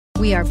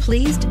We are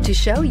pleased to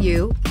show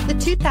you the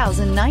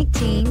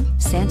 2019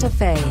 Santa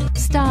Fe.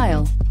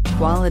 Style,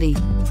 quality,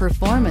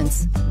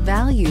 performance,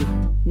 value.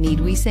 Need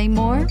we say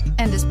more?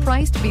 And is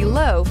priced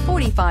below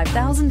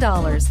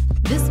 $45,000.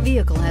 This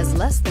vehicle has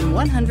less than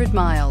 100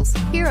 miles.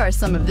 Here are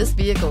some of this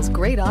vehicle's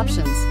great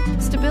options: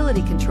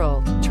 stability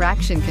control,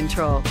 traction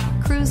control,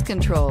 cruise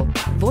control,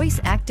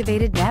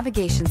 voice-activated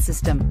navigation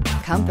system,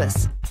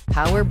 compass,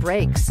 power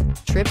brakes,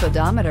 trip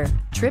odometer,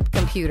 trip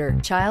computer,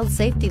 child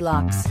safety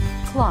locks,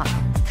 clock.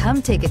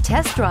 Come take a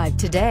test drive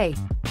today.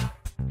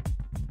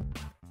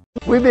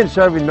 We've been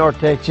serving North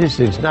Texas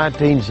since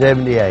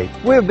 1978.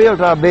 We've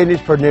built our business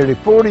for nearly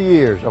 40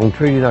 years on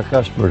treating our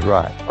customers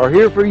right. Are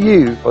here for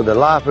you for the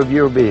life of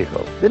your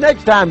vehicle. The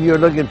next time you're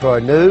looking for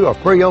a new or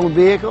pre-owned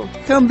vehicle,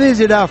 come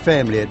visit our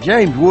family at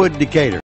James Wood, Decatur.